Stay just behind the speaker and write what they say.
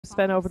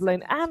Sven over the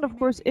lane. And of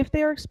course, if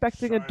they are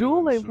expecting a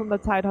dual lane from the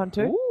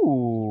Tidehunter,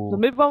 Ooh. the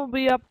mid one will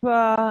be up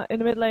in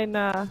the mid lane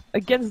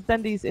against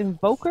Dendy's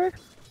Invoker.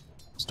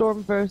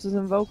 Storm versus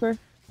Invoker.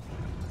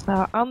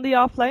 On the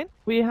offlane,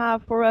 we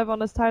have Forev on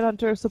his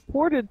Tidehunter,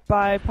 supported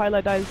by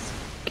Pilot's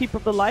Keep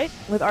of the Light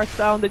with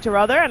Artstyle and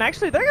Ditcherother. And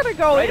actually, they're gonna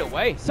go right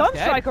away.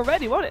 Sunstrike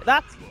already, won't it?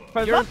 That's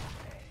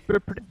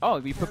oh,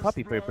 we put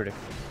Puppey for your predict.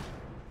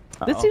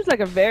 This seems like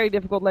a very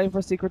difficult lane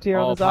for Secret here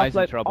on his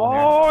offlane.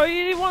 Oh,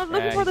 he was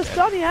looking for the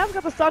stun. He has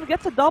got the stun.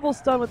 Gets a double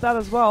stun with that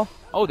as well.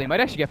 Oh, they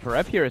might actually get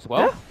Forev here as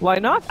well. Yeah, why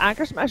not?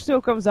 Anchor Smash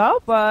still comes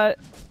out, but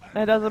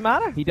it doesn't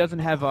matter. He doesn't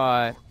have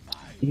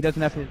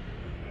his.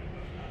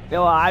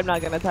 Well, I'm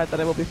not gonna type that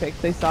it will be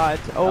fixed. They saw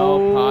it.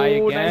 Oh, Pi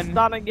again. Nice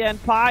stun again.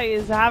 Pi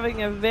is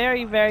having a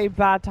very, very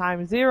bad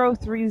time.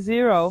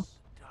 0-3-0.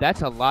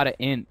 That's a lot of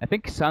int. I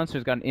think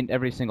Silencer's got an int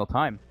every single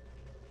time.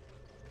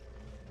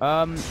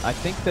 I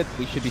think that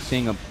we should be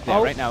seeing a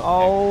right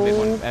now. Mid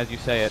one, as you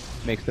say it,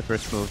 makes the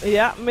first move.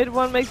 Yeah, mid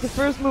one makes the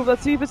first move.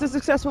 Let's see if it's a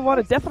successful one.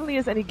 It definitely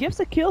is, and he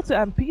gives a kill to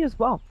MP as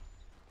well.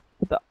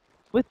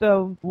 With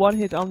the one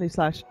hit Omni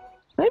Slash.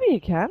 Maybe he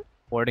can.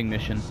 Boarding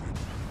mission.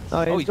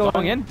 Oh, he's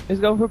going in.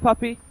 He's going for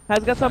Puppey.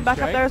 Has got some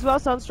backup there as well.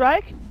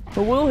 Sunstrike.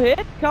 But will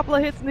hit. Couple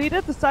of hits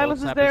needed. The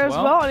silence is there as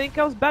well. And in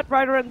comes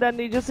Batrider and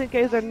Dendy just in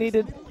case they're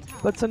needed.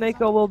 But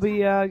Soneko will be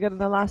getting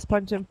the last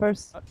punch in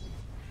first.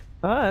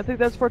 I think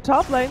that's for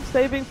top lane,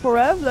 saving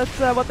Forev.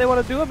 That's what they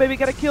want to do, and maybe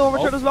get a kill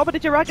return as well. But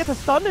Ditcherother gets a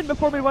stun in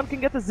before mid one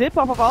can get the zip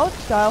off of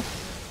Style.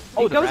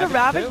 Here comes a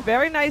Ravage,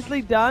 very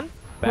nicely done.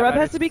 Forev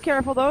has to be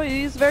careful though,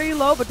 he's very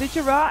low, but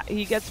Ditcherother,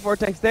 he gets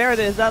Vortex. There it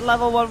is, that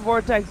level 1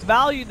 Vortex.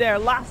 Value there,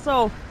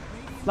 Lasso.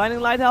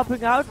 Blinding Light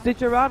helping out.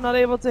 Ditcherother not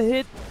able to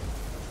hit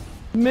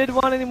mid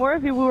one anymore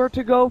if he were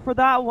to go for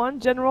that one.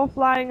 General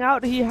flying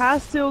out, he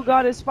has still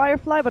got his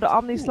Firefly, but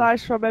Omni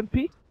Slash from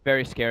MP.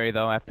 Very scary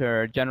though,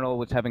 after General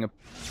was having a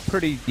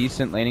pretty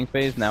decent laning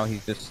phase, now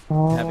he's just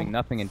having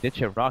nothing, and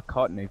Ditcherother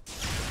caught me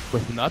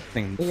with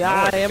nothing.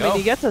 Yeah, I mean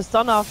he gets a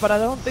stun off, but I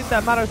don't think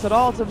that matters at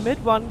all. It's a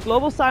mid one.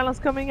 Global Silence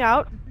coming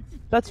out.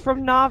 That's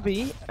from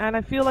NaVi, and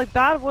I feel like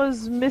that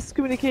was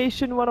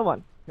miscommunication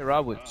 101.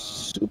 Ditcherother was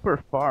super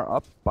far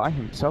up by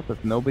himself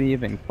with nobody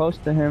even close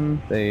to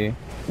him. Yeah,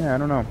 I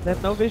don't know. They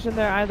have no vision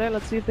there either.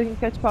 Let's see if they can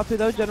catch Puppey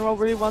though. General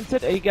really wants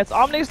it. He gets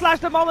Omni Slash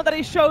the moment that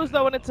he shows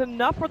though, and it's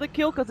enough for the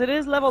kill because it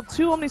is level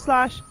 2 Omni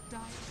Slash.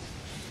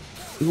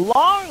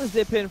 Long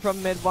zip in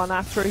from mid one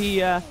after he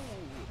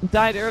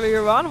died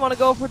earlier on. Want to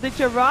go for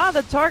Ditcherother.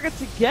 The target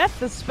to get,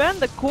 the Sven,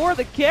 the core,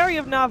 the carry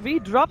of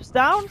NaVi drops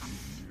down.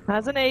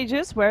 Has an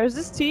Aegis. Where is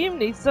his team?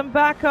 Needs some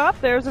backup.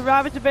 There's a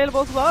Ravage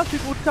available as well if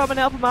people would come and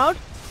help him out.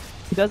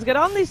 He does get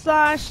Omni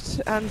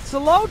Slashed and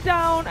slowed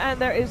down, and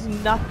there is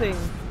nothing.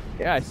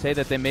 Yeah, I say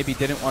that they maybe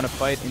didn't want to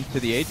fight into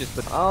the Aegis,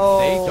 but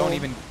they don't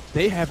even.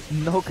 They have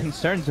no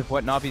concerns of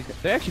what Navi's.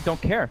 They actually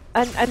don't care.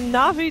 And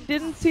NaVi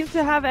didn't seem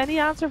to have any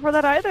answer for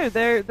that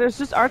either. There's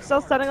just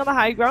Artstyle standing on the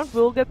high ground.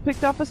 Will get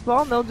picked up as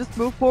well, and they'll just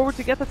move forward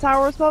to get the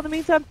tower as well. In the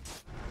meantime,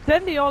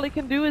 Dendy, all he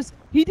can do is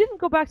he didn't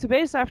go back to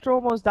base after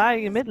almost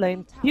dying in mid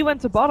lane. He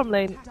went to bottom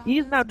lane.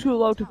 He's now too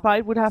low to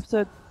fight. Would have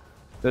to.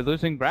 They're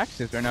losing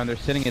Braxis right now. They're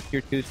sitting at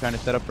tier 2s trying to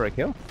set up for a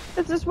kill.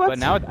 Is this what? But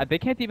now they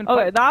can't even.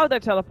 Okay, now they're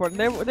teleporting.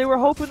 They were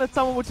hoping that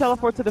someone would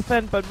teleport to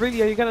defend, but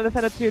really, are you going to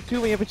defend at tier 2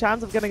 when you have a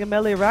chance of getting a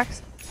melee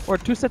Rex? Or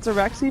 2 sets of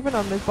Rex even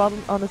on this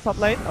top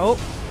lane? Oh,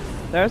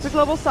 there's a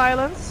Global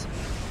Silence.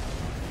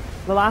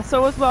 The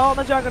Lasso as well on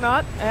the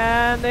Juggernaut.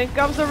 And then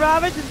comes the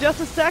Ravage in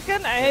just a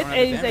second.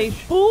 It is a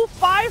full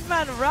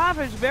 5-man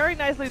Ravage. Very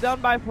nicely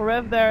done by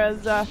Forev there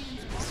as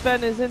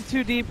Sven is in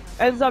too deep.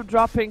 Ends up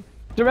dropping.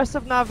 The rest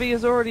of NaVi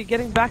is already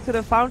getting back to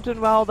the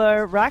fountain while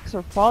the racks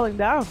are falling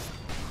down.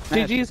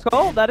 GG's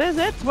goal, that is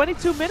it.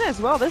 22 minutes.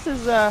 Well, this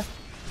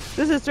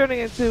is turning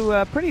into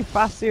a pretty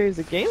fast series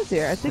of games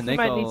here. I think we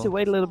might need to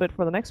wait a little bit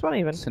for the next one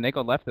even.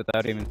 Soneko left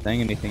without even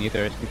saying anything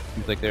either. It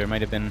seems like there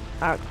might have been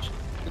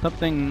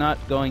something not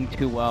going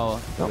too well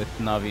with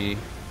NaVi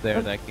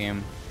there that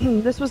game.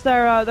 This was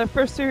their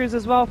first series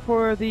as well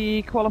for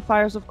the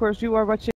qualifiers. Of course, you are watching